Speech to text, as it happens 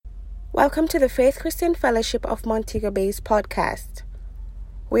Welcome to the Faith Christian Fellowship of Montego Bay's podcast.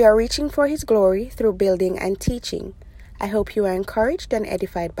 We are reaching for His glory through building and teaching. I hope you are encouraged and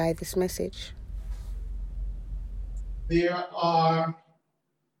edified by this message. There are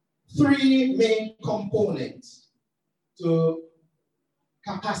three main components to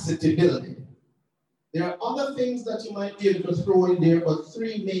capacity building. There are other things that you might be able to throw in there, but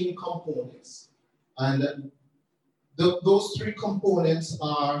three main components. And those three components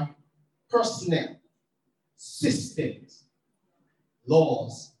are personnel, systems,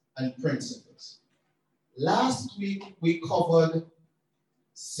 laws, and principles. Last week, we covered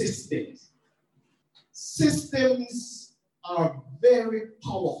systems. Systems are very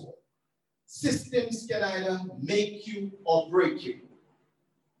powerful. Systems can either make you or break you.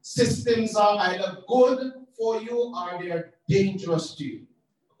 Systems are either good for you or they are dangerous to you,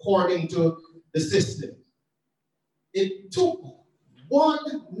 according to the system. It took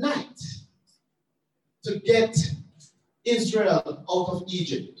one night to get Israel out of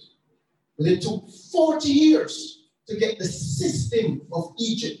Egypt, but it took 40 years to get the system of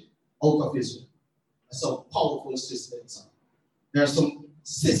Egypt out of Israel. That's how powerful systems are. There are some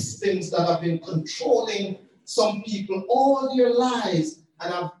systems that have been controlling some people all their lives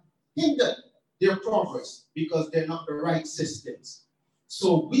and have hindered their progress because they're not the right systems.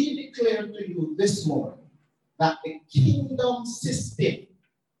 So we declare to you this morning that the kingdom system,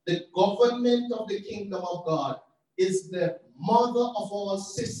 the government of the kingdom of God, is the mother of all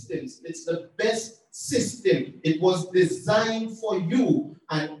systems. It's the best system. It was designed for you,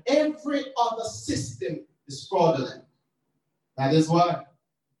 and every other system is fraudulent. That is why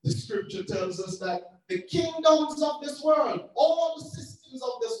the scripture tells us that the kingdoms of this world, all the systems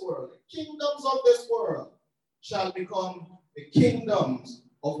of this world, the kingdoms of this world shall become the kingdoms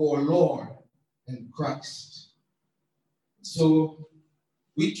of our Lord and Christ. So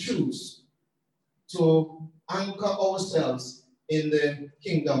we choose to anchor ourselves in the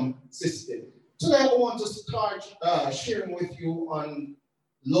kingdom system. Today I want to start sharing with you on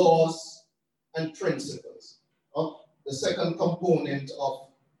laws and principles of the second component of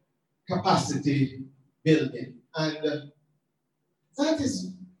capacity building. And that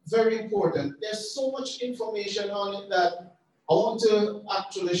is very important. There's so much information on it that I want to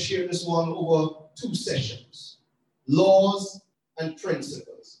actually share this one over 2 sessions. Laws and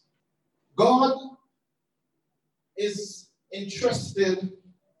principles. God is interested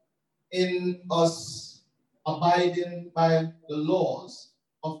in us abiding by the laws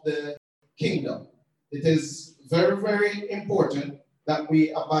of the kingdom. It is very, very important that we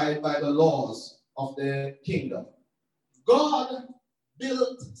abide by the laws of the kingdom. God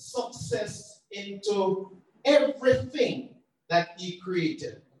built success into everything that He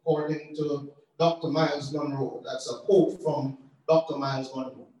created, according to Dr. Miles Monroe. That's a quote from Dr. Miles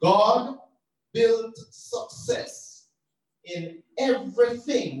Monroe. God built success in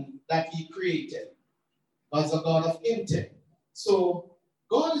everything that He created. God's a God of intent. So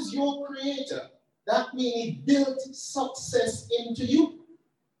God is your creator. That means He built success into you.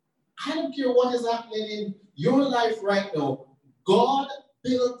 I don't care what is happening in your life right now. God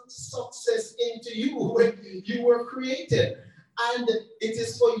built success into you when you were created. And it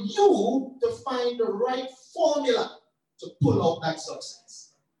is for you to find the right formula to pull out that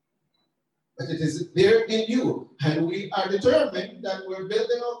success. But it is there in you. And we are determined that we're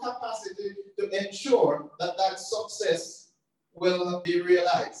building our capacity to ensure that that success will be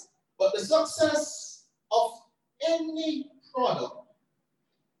realized. But the success of any product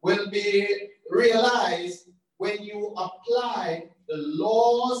will be realized when you apply the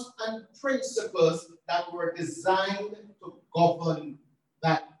laws and principles that were designed to govern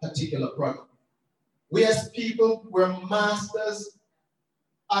that particular product. We as people, we're masters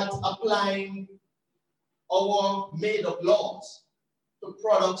at applying our made-up laws to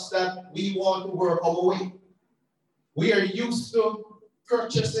products that we want to work our way. We are used to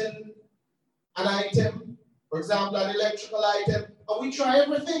purchasing an item, for example, an electrical item, and we try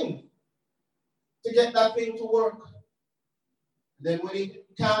everything to get that thing to work. Then when it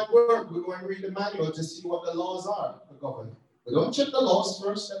can't work, we go and read the manual to see what the laws are to govern it. We don't check the laws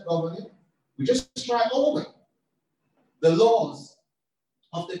first that govern it. We just try all of it. The laws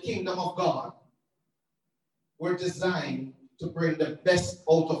of the kingdom of God were designed to bring the best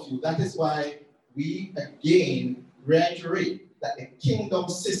out of you. That is why we again reiterate that the kingdom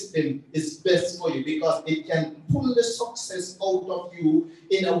system is best for you, because it can pull the success out of you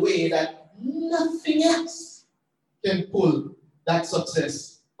in a way that nothing else can pull that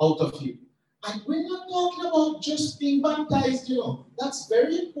success out of you. And we're not talking about just being baptized, you know. That's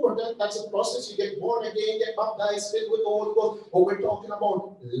very important. That's a process. You get born again, get baptized, filled with the Holy Ghost. But we're talking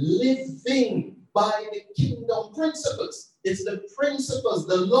about living by the kingdom principles. It's the principles,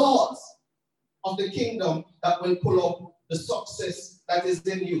 the laws of the kingdom that will pull up the success that is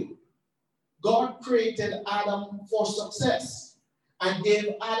in you. God created Adam for success and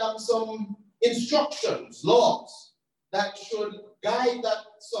gave Adam some instructions, laws that should guide that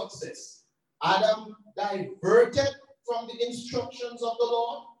success. Adam diverted from the instructions of the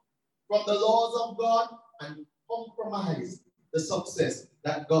Lord, from the laws of God, and compromised the success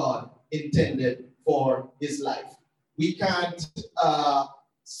that God intended for his life. We can't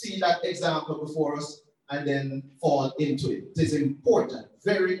see that example before us and then fall into it. It is important,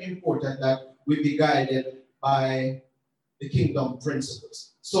 very important, that we be guided by the kingdom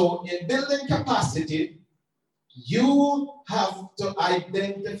principles. So in building capacity, you have to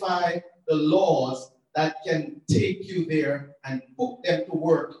identify the laws that can take you there and put them to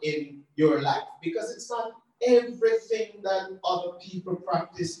work in your life. Because it's not everything that other people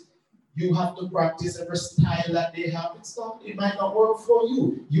practice. You have to practice every style that they have. It might not work for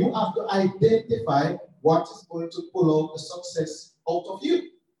you. You have to identify what is going to pull out the success out of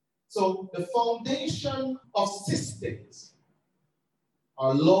you. So the foundation of systems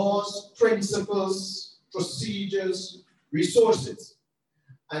are laws, principles, procedures, resources.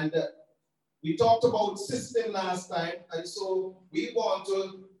 And we talked about system last time, and so we want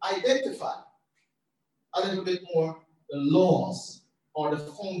to identify a little bit more the laws or the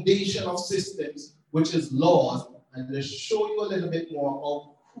foundation of systems, which is laws, and to show you a little bit more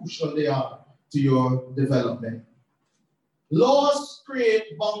how crucial they are to your development. Laws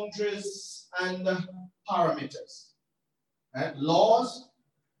create boundaries and parameters. Right? Laws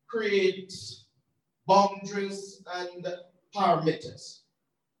create boundaries and parameters.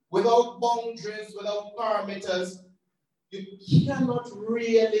 Without boundaries, without parameters, you cannot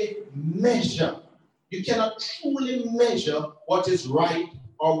really measure. You cannot truly measure what is right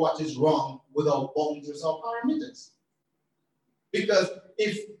or what is wrong without boundaries or parameters. Because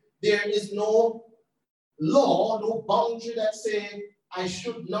if there is no law, no boundary that says I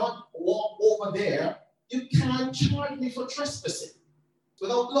should not walk over there, you can't charge me for trespassing.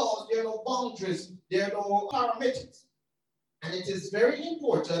 Without laws, there are no boundaries, there are no parameters. And it is very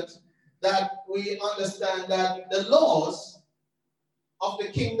important that we understand that the laws of the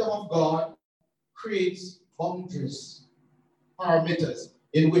kingdom of God creates boundaries, parameters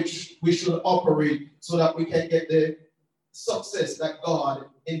in which we should operate so that we can get the success that God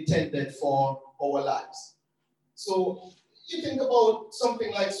intended for our lives. So you think about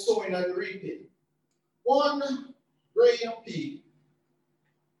something like sowing and reaping. One grain of pea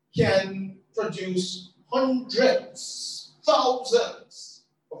can produce hundreds, thousands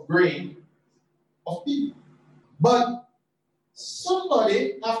of grain of pea. But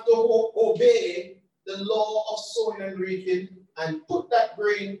somebody have to obey the law of sowing and reaping and put that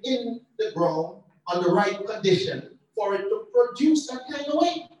grain in the ground on the right condition for it to produce that kind of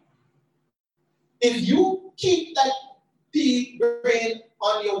weight. If you keep that pea grain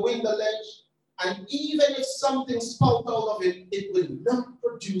on your window ledge, and even if something sprouts out of it, it will not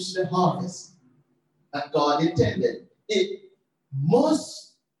produce the harvest that God intended. It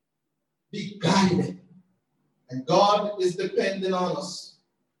must be guided. And God is depending on us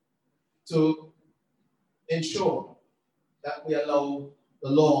to ensure that we allow the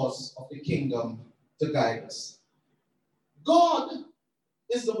laws of the kingdom to guide us. God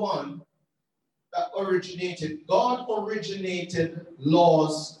is the one that originated. God originated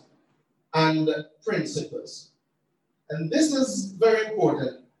laws and principles. And this is very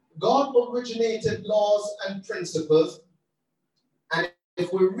important. God originated laws and principles. And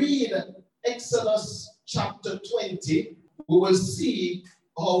if we read Exodus chapter 20, we will see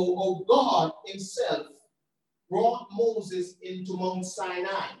how God himself brought Moses into Mount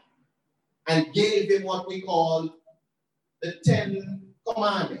Sinai and gave him what we call the 10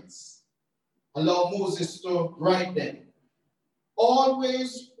 Commandments. Allow Moses to write them.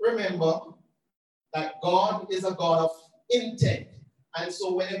 Always remember that God is a God of intent. And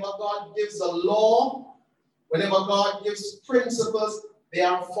so whenever God gives a law, whenever God gives principles, they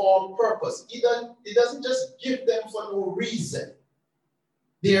are for purpose. He doesn't just give them for no reason.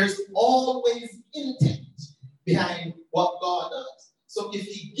 There's always intent behind what God does. So if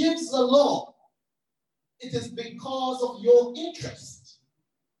he gives a law, it is because of your interest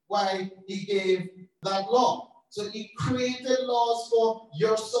why he gave that law. So he created laws for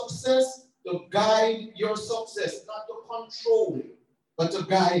your success, to guide your success, not to control it, but to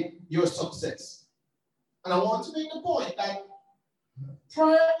guide your success. And I want to make the point that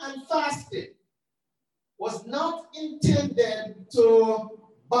Prayer and fasting was not intended to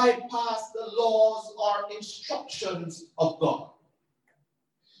bypass the laws or instructions of God.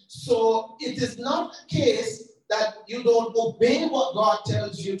 So it is not a case that you don't obey what God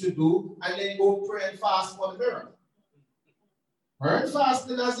tells you to do and then go pray and fast for the miracle. Prayer and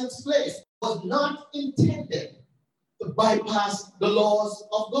fasting as its place was not intended to bypass the laws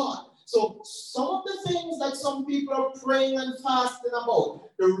of God. So some of the things that some people are praying and fasting about,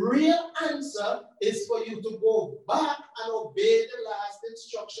 the real answer is for you to go back and obey the last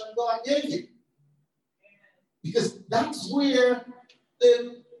instruction God gave you. Because that's where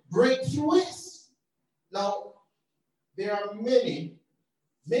the breakthrough is. Now, there are many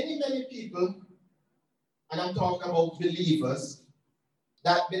people, and I'm talking about believers,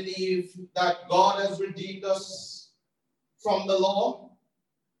 that believe that God has redeemed us from the law,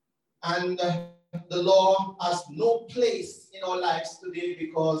 and the law has no place in our lives today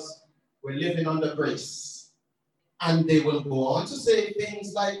because we're living under grace. And they will go on to say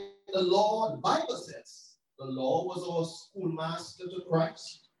things like the law, the Bible says, the law was our schoolmaster to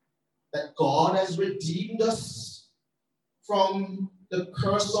Christ, that God has redeemed us from the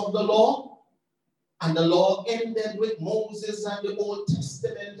curse of the law, and the law ended with Moses and the Old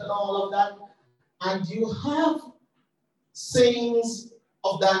Testament and all of that. And you have sayings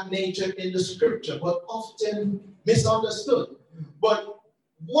of that nature in the scripture, but often misunderstood. But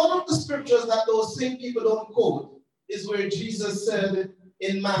one of the scriptures that those same people don't quote is where Jesus said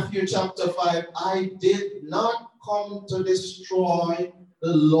in Matthew chapter 5, I did not come to destroy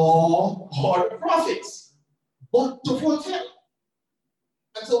the law or the prophets, but to fulfill.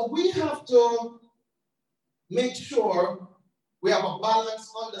 And so we have to make sure we have a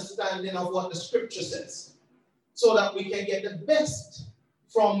balanced understanding of what the scripture says, so that we can get the best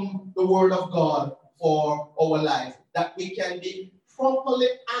from the word of God for our life, that we can be properly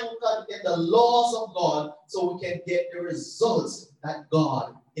anchored in the laws of God so we can get the results that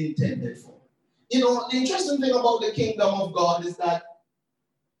God intended for. You know, the interesting thing about the kingdom of God is that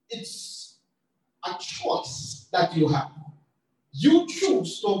it's a choice that you have. You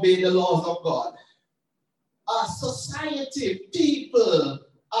choose to obey the laws of God. Society, people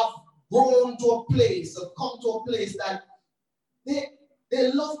have grown to a place, have come to a place that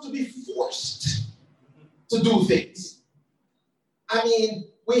they love to be forced to do things. I mean,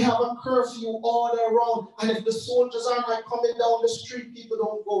 we have a curfew all around, and if the soldiers are not coming down the street, people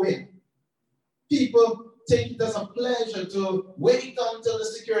don't go in. People take it as a pleasure to wait until the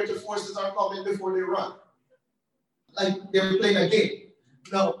security forces are coming before they run, like they're playing a game.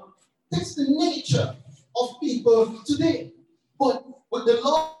 Now, that's the nature of people today. But with the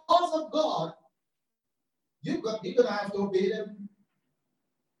laws of God, you're going to have to obey them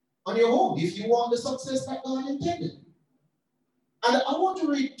on your own if you want the success that God intended. And I want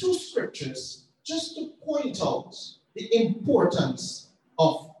to read two scriptures just to point out the importance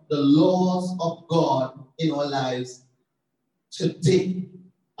of the laws of God in our lives today.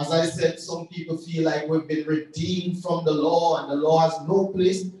 As I said, some people feel like we've been redeemed from the law and the law has no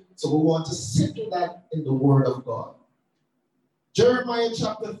place. So we want to settle that in the word of God. Jeremiah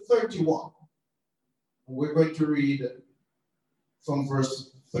chapter 31. We're going to read from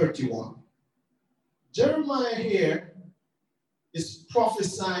verse 31. Jeremiah here is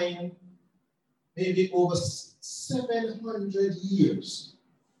prophesying maybe over 700 years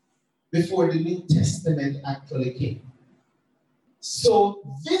before the New Testament actually came. So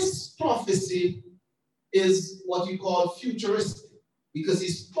this prophecy is what you call futuristic, because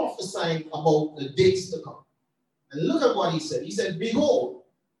he's prophesying about the days to come. And look at what he said. He said, behold,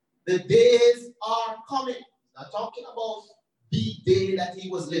 the days are coming. Not talking about the day that he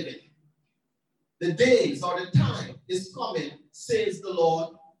was living. The days or the time is coming, says the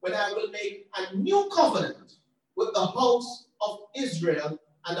Lord, when I will make a new covenant with the house of Israel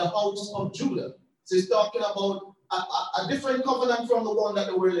and the house of Judah. So he's talking about a different covenant from the one that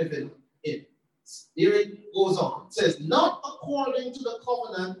they were living in. Here it goes on. It says, not according to the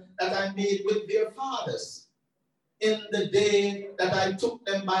covenant that I made with their fathers in the day that I took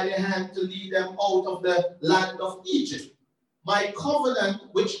them by the hand to lead them out of the land of Egypt. My covenant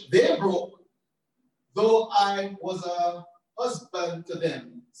which they broke, though I was a husband to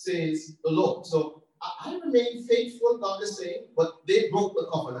them, says the Lord. So I remain faithful, God is saying, but they broke the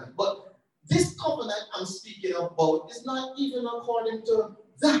covenant. But this covenant I'm speaking about is not even according to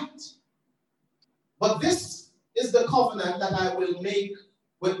that. But this is the covenant that I will make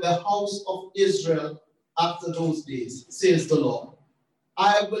with the house of Israel after those days, says the Lord.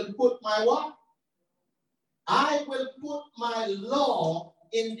 I will put my what? I will put my law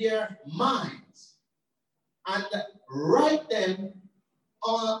in their minds and write them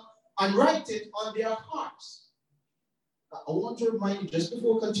and write it on their hearts. I want to remind you, just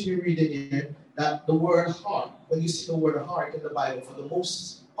before we continue reading here, that the word heart, when you see the word heart in the Bible, for the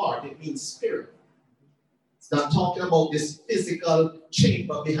most part, it means spirit. It's not talking about this physical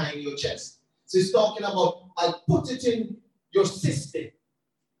chamber behind your chest. So it's talking about, I'll put it in your system,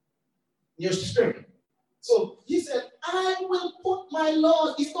 your spirit. So he said, I will put my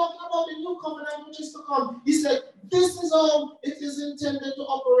laws. He's talking about the new covenant which is to come. He said, this is how it is intended to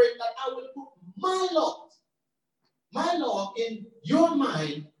operate, that I will put my law in your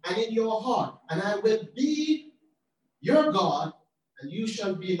mind and in your heart, and I will be your God, and you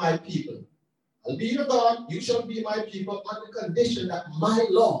shall be my people. I'll be your God, you shall be my people, on the condition that my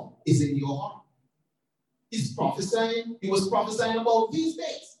law is in your heart. He was prophesying about these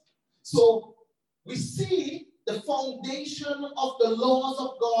days. So we see the foundation of the laws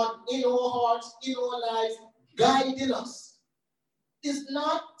of God in our hearts, in our lives, guiding us. It's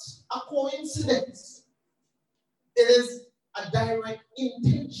not a coincidence. It is a direct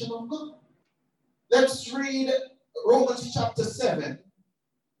intention of God. Let's read Romans chapter 7,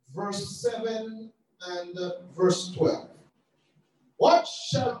 verse 7 and verse 12. What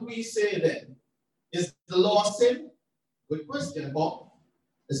shall we say then? Is the law sin? Good question, Bob.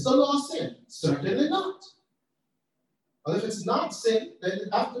 Is the law sin? Certainly not. Well, if it's not sin, then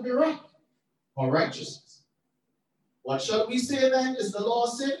it has to be right or righteousness. What shall we say then? Is the law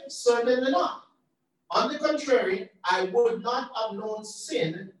sin? Certainly not. On the contrary, I would not have known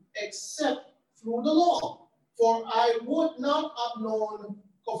sin except through the law. For I would not have known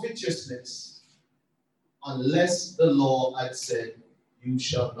covetousness unless the law had said, you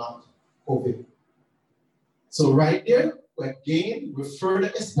shall not covet. So right there, we're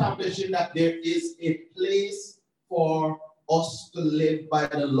further establishing that there is a place for us to live by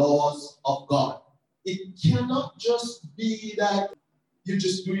the laws of God. It cannot just be that you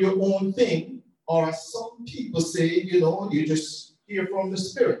just do your own thing, or as some people say, you just hear from the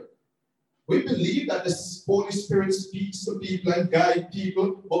Spirit. We believe that the Holy Spirit speaks to people and guides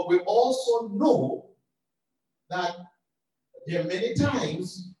people, but we also know that there are many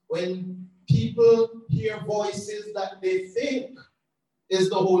times when people hear voices that they think is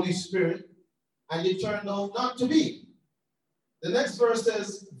the Holy Spirit, and it turned out not to be. The next verse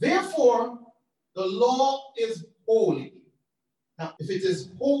says, therefore, the law is holy. Now, if it is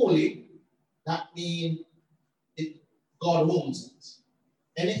holy, that means God owns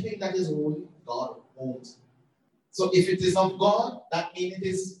it. Anything that is holy, God owns it. So if it is of God, that means it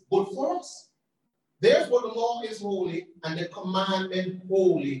is good for us. Therefore, the law is holy, and the commandment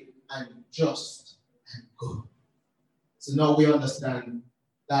holy and just and good. So now we understand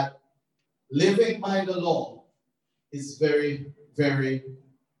that living by the law is very, very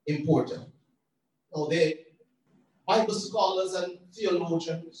important. Now, the Bible scholars and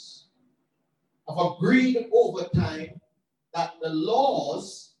theologians have agreed over time that the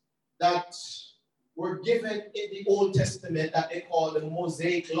laws that were given in the Old Testament, that they call the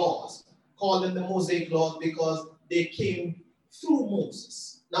Mosaic laws, call them the Mosaic laws because they came through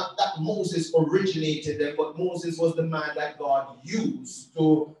Moses. Not that Moses originated them, but Moses was the man that God used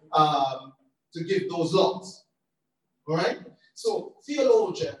to give those laws. All right? So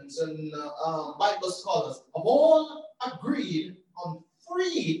theologians and Bible scholars have all agreed on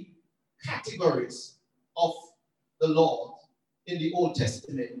 3 categories of the law in the Old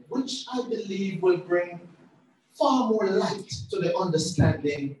Testament, which I believe will bring far more light to the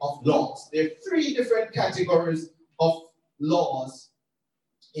understanding of laws. There are 3 different categories of laws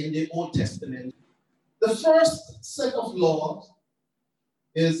in the Old Testament. The first set of laws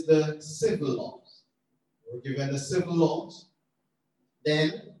is the civil laws. We're given the civil laws.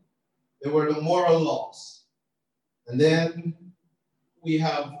 Then there were the moral laws. And then we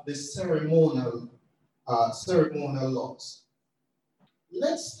have the ceremonial laws.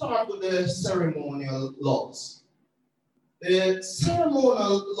 Let's start with the ceremonial laws. The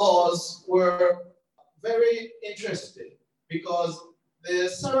ceremonial laws were very interesting because the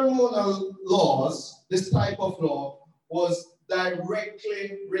ceremonial laws, this type of law, was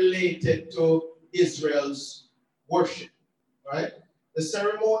directly related to Israel's worship, right? The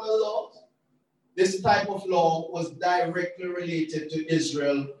ceremonial laws, this type of law was directly related to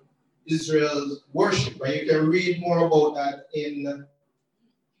Israel's worship. Right? You can read more about that in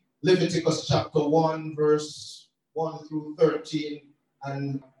Leviticus chapter 1, verse 1 through 13,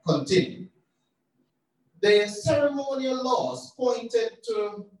 and continue. The ceremonial laws pointed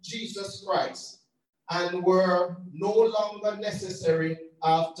to Jesus Christ and were no longer necessary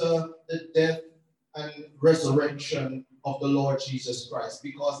after the death and resurrection of the Lord Jesus Christ,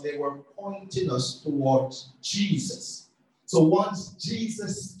 because they were pointing us towards Jesus. So once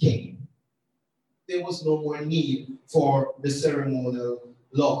Jesus came, there was no more need for the ceremonial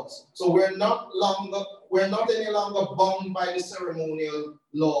laws. So we're not any longer bound by the ceremonial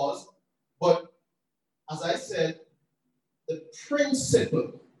laws, but as I said, the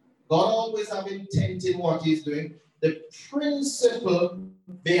principle, God always have intent in what he's doing. The principle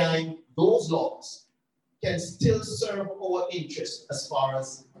behind those laws can still serve our interest as far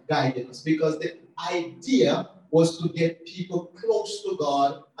as guiding us, because the idea was to get people close to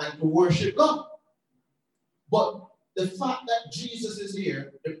God and to worship God. But the fact that Jesus is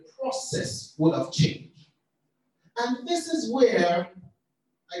here, the process would have changed. And this is where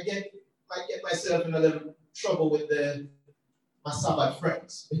I might get myself in a little trouble with my Sabbath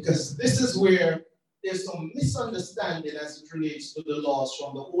friends, because this is where there's some misunderstanding as it relates to the laws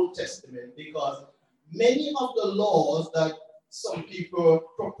from the Old Testament, because many of the laws that some people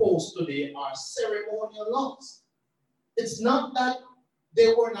propose today are ceremonial laws. It's not that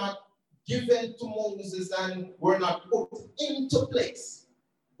they were not given to Moses and were not put into place,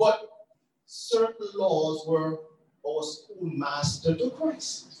 but certain laws were our schoolmaster to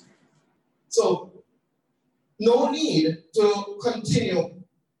Christ. So no need to continue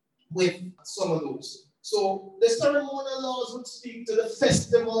with some of those. So the ceremonial laws would speak to the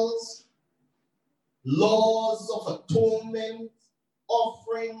festivals, laws of atonement,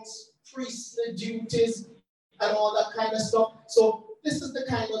 offerings, priestly duties, and all that kind of stuff. So this is the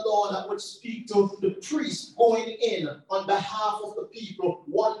kind of law that would speak to the priest going in on behalf of the people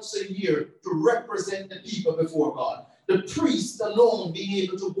once a year to represent the people before God. The priest alone being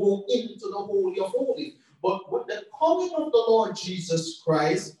able to go into the Holy of Holies. But with the coming of the Lord Jesus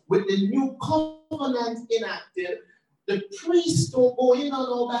Christ, with the new covenant enacted, the priests don't go in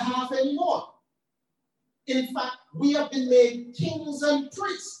on our behalf anymore. In fact, we have been made kings and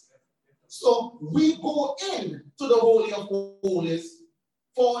priests. So we go in to the Holy of Holies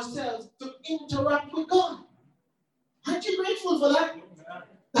for ourselves to interact with God. Aren't you grateful for that?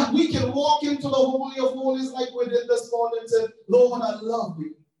 That we can walk into the Holy of Holies like we did this morning and say, Lord, I love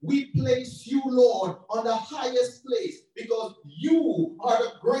you. We place you, Lord, on the highest place because you are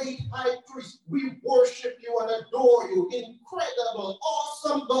the great high priest. We worship you and adore you. Incredible,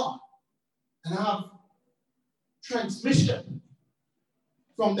 awesome God. And have transmission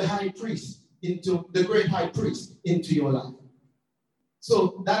from the high priest into the great high priest into your life.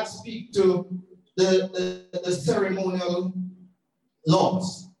 So that speaks to the ceremonial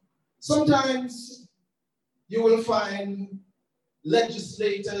laws. Sometimes you will find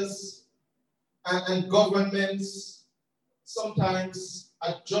legislators and governments sometimes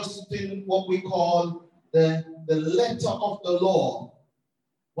adjusting what we call the letter of the law,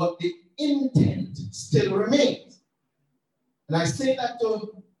 but the intent still remains. And I say that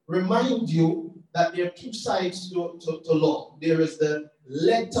to remind you that there are two sides to law. There is the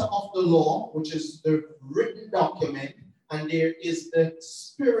letter of the law, which is the written document, and there is the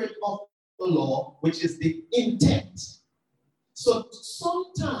spirit of the law, which is the intent. So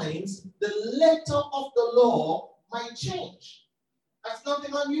sometimes the letter of the law might change. That's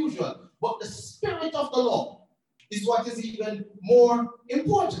nothing unusual. But the spirit of the law is what is even more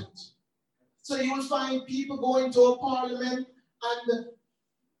important. So you will find people going to a parliament and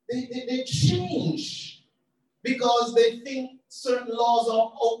they change because they think certain laws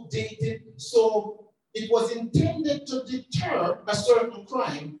are outdated. So it was intended to deter a certain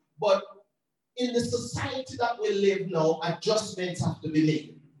crime, but in the society that we live now, adjustments have to be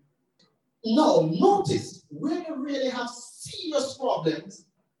made. Now, notice where they really have serious problems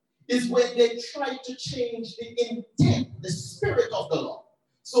is when they try to change the intent, the spirit of the law.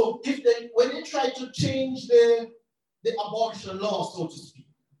 So when they try to change the abortion law, so to speak,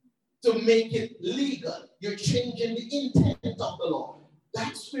 to make it legal, you're changing the intent of the law.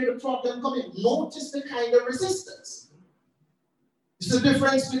 That's where the problem comes in. Notice the kind of resistance. It's the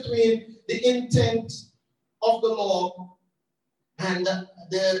difference between the intent of the law and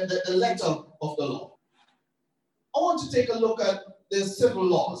the letter of the law. I want to take a look at the civil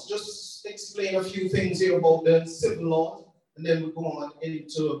laws. Just explain a few things here about the civil laws, and then we'll go on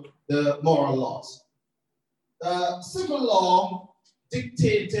into the moral laws. Civil law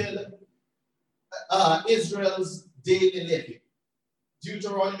dictated Israel's daily living.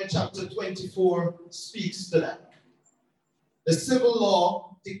 Deuteronomy chapter 24 speaks to that. The civil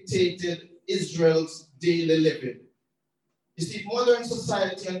law dictated Israel's daily living. You see, modern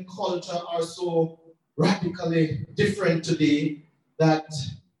society and culture are so radically different today that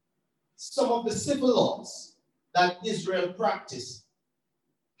some of the civil laws that Israel practiced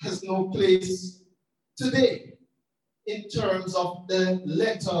has no place today in terms of the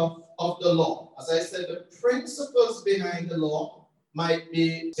letter of the law. As I said, the principles behind the law might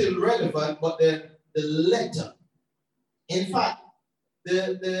be still relevant, but the letter. In fact,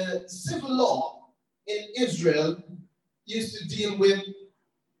 the civil law in Israel used to deal with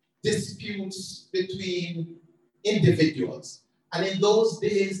disputes between individuals. And in those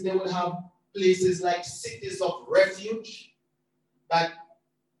days, they would have places like cities of refuge, that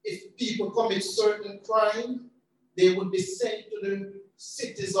if people commit certain crime, they would be sent to the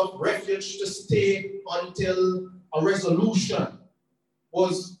cities of refuge to stay until a resolution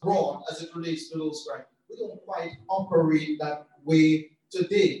was brought as it relates to those crimes. We don't quite operate that way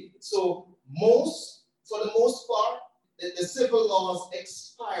today. So for the most part, the civil laws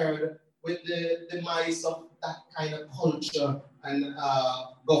expired with the demise of that kind of culture and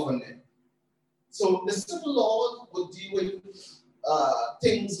government. So the civil laws would deal with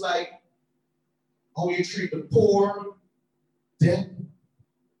things like how you treat the poor, death,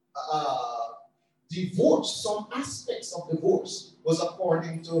 divorce. Some aspects of divorce was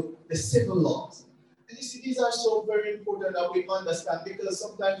according to the civil laws. And you see, these are so very important that we understand, because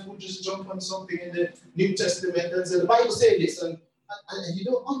sometimes we just jump on something in the New Testament and say, the Bible says this, and you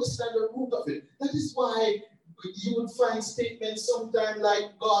don't understand the root of it. That is why you would find statements sometimes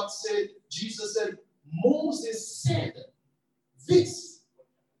like God said, Jesus said, Moses said this,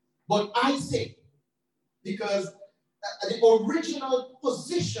 but I say, because the original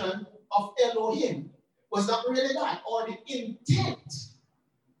position of Elohim was not really that, or the intent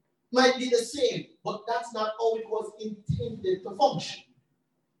might be the same, but that's not how it was intended to function.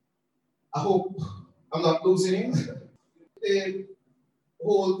 I hope I'm not losing him. The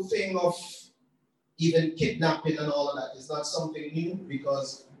whole thing of even kidnapping and all of that is not something new,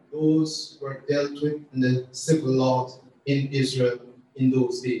 because those were dealt with in the civil laws in Israel in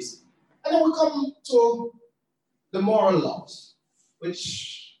those days. And then we come to the moral laws,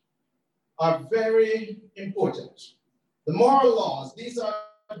 which are very important. The moral laws, these are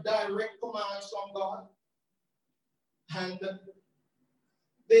direct commands from God, and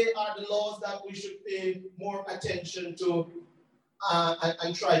they are the laws that we should pay more attention to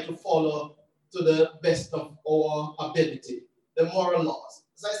and try to follow to the best of our ability. The moral laws.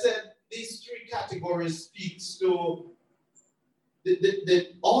 As I said, these three categories speaks to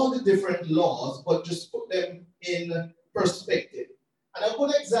all the different laws, but just put them in perspective. And a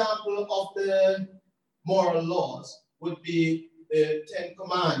good example of the moral laws would be the 10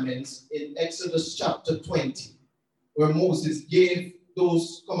 Commandments in Exodus chapter 20, where Moses gave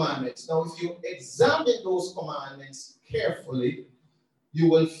those commandments. Now, if you examine those commandments carefully, you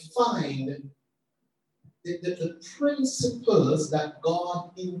will find the principles that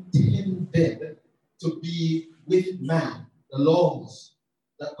God intended to be with man, the laws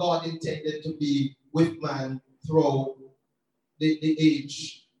that God intended to be with man throughout the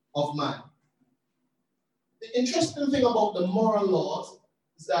age of man. The interesting thing about the moral laws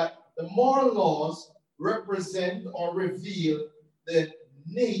is that the moral laws represent or reveal the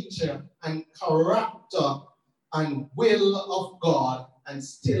nature and character and will of God, and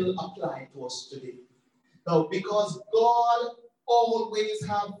still apply to us today. Now, because God always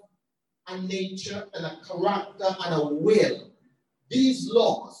have a nature and a character and a will, these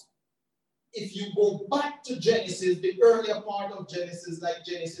laws, if you go back to Genesis, the earlier part of Genesis, like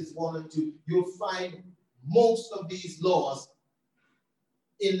Genesis 1 and 2, you'll find most of these laws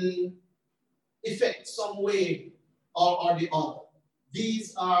in effect some way or the other.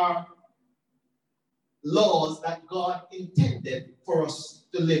 These are laws that God intended for us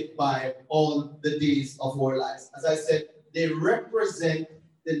to live by all the days of our lives. As I said, they represent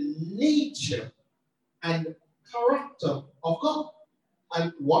the nature and character of God.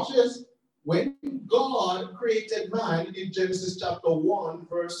 And watch this. When God created man in Genesis chapter 1,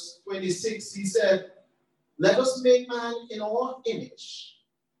 verse 26, he said, let us make man in our image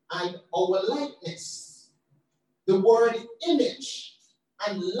and our likeness. The word image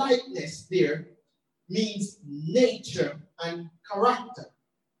and likeness there means nature and character.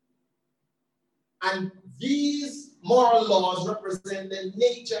 And these moral laws represent the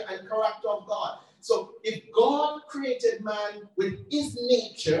nature and character of God. So if God created man with his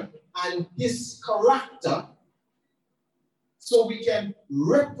nature and his character, so we can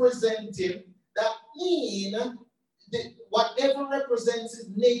represent him, that means whatever represents his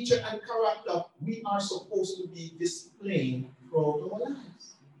nature and character, we are supposed to be displaying throughout our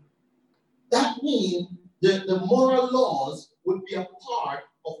lives. That means the moral laws would be a part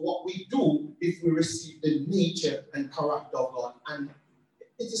of what we do if we receive the nature and character of God. And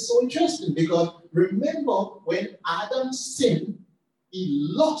it is so interesting, because remember, when Adam sinned, he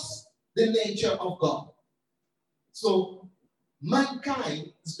lost the nature of God. So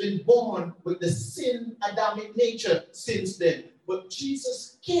mankind's been born with the sin Adamic nature since then. But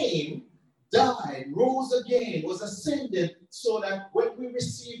Jesus came, died, rose again, was ascended, so that when we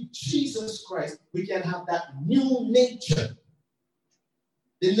receive Jesus Christ, we can have that new nature,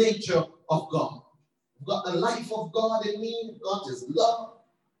 the nature of God. I've got the life of God in me, God is love,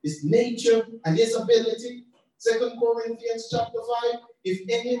 His nature, and His ability. 2 Corinthians chapter 5, if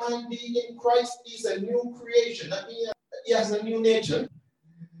any man be in Christ, he's a new creation. That means he has a new nature.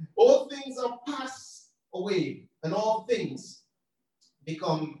 All things are passed away, and all things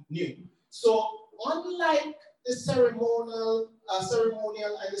become new. So, unlike the ceremonial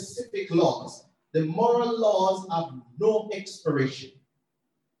and the civic laws, the moral laws have no expiration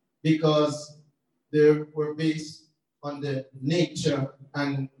because they were based on the nature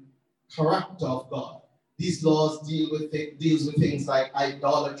and character of God. These laws deals with things like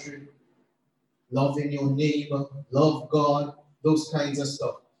idolatry, loving your neighbor, love God, those kinds of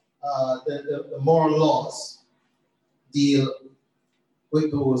stuff. The moral laws deal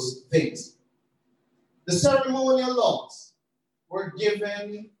with those things. The ceremonial laws were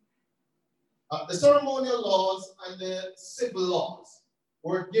given, the ceremonial laws and the civil laws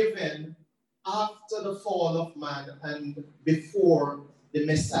were given after the fall of man and before the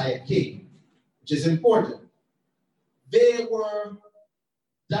Messiah came, which is important. They were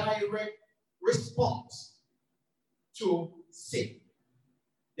direct response to sin.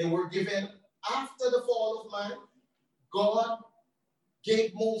 They were given after the fall of man. God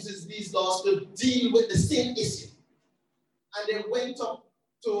gave Moses these laws to deal with the sin issue. And they went up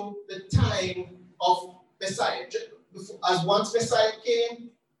to the time of Messiah. As once Messiah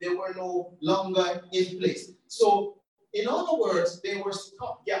came, they were no longer in place. So, in other words, they were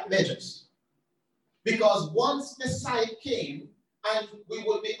stopgap measures. Because once Messiah came and we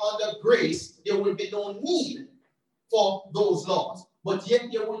will be under grace, there will be no need for those laws. But yet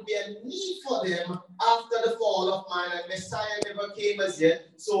there will be a need for them after the fall of man, and Messiah never came as yet.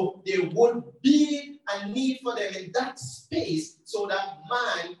 So there would be a need for them in that space so that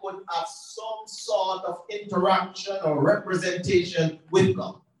man could have some sort of interaction or representation with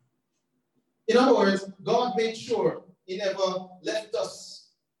God. In other words, God made sure He never left us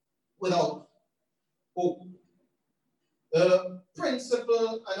without hope. The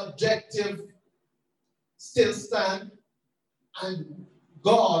principle and objective still stand, and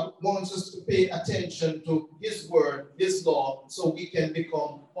God wants us to pay attention to His word, His law, so we can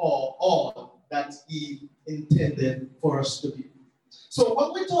become all that He intended for us to be. So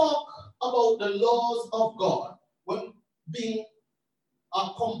when we talk about the laws of God, when being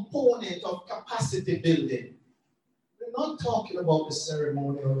a component of capacity building, we're not talking about the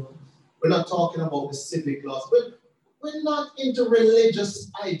ceremonial, we're not talking about the civic laws, but we're not into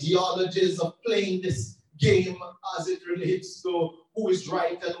religious ideologies of playing this game as it relates to who is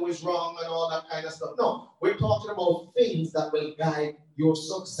right and who is wrong and all that kind of stuff. No, we're talking about things that will guide your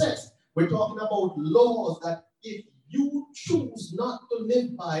success. We're talking about laws that if you choose not to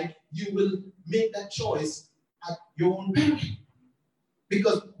live by, you will make that choice at your own peril.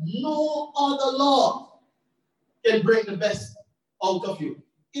 Because no other law can bring the best out of you.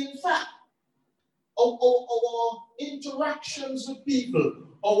 In fact, our interactions with people,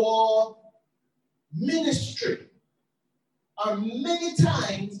 our ministry are many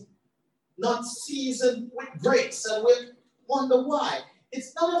times not seasoned with grace, and we wonder why.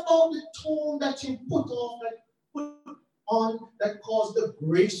 It's not about the tone that you put on that cause the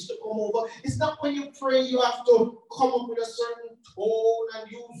grace to come over. It's not when you pray you have to come up with a certain tone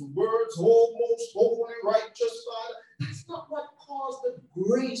and use words, oh, most holy, righteous Father. That's not what caused the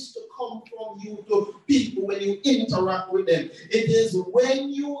grace to come from you to people when you interact with them. It is when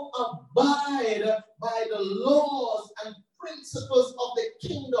you abide by the laws and principles of the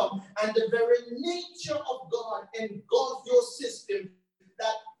kingdom and the very nature of God engulf your system,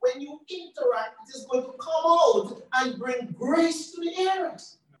 that when you interact, it is going to come out and bring grace to the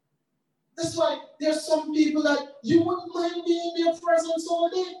areas. That's why there's some people that you wouldn't mind being in their presence all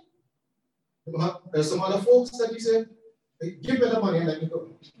day. There's some other folks that you say, hey, give me the money and let me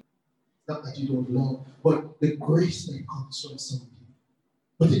go. Not that you don't love, but the grace that comes from some people.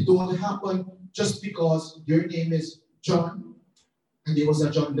 But it don't happen just because your name is John and there was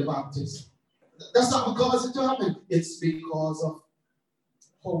a John the Baptist. That's not what caused it to happen. It's because of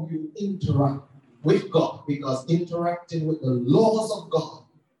how you interact with God, because interacting with the laws of God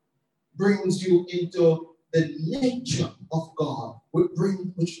brings you into the nature of God, which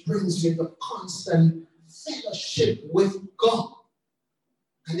brings you into constant fellowship with God.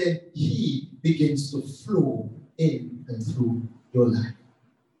 And then He begins to flow in and through your life.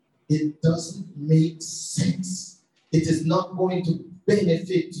 It doesn't make sense. It is not going to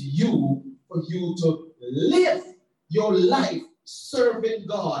benefit you for you to live your life serving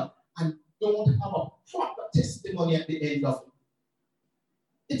God and don't have a proper testimony at the end of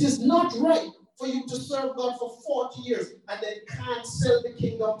it. It is not right for you to serve God for 40 years and then can't sell the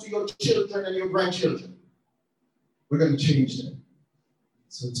kingdom to your children and your grandchildren. We're going to change that.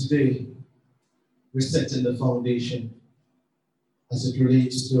 So today, we're setting the foundation as it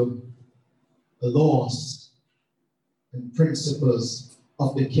relates to the laws and principles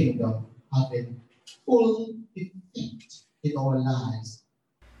of the kingdom having full effect in our lives.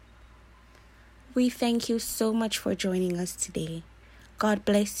 We thank you so much for joining us today. God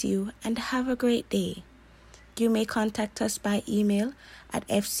bless you and have a great day. You may contact us by email at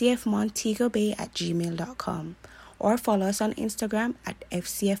fcfmontegobay@gmail.com or follow us on Instagram at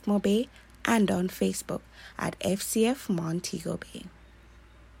fcfmobay and on Facebook at FCF Montego Bay.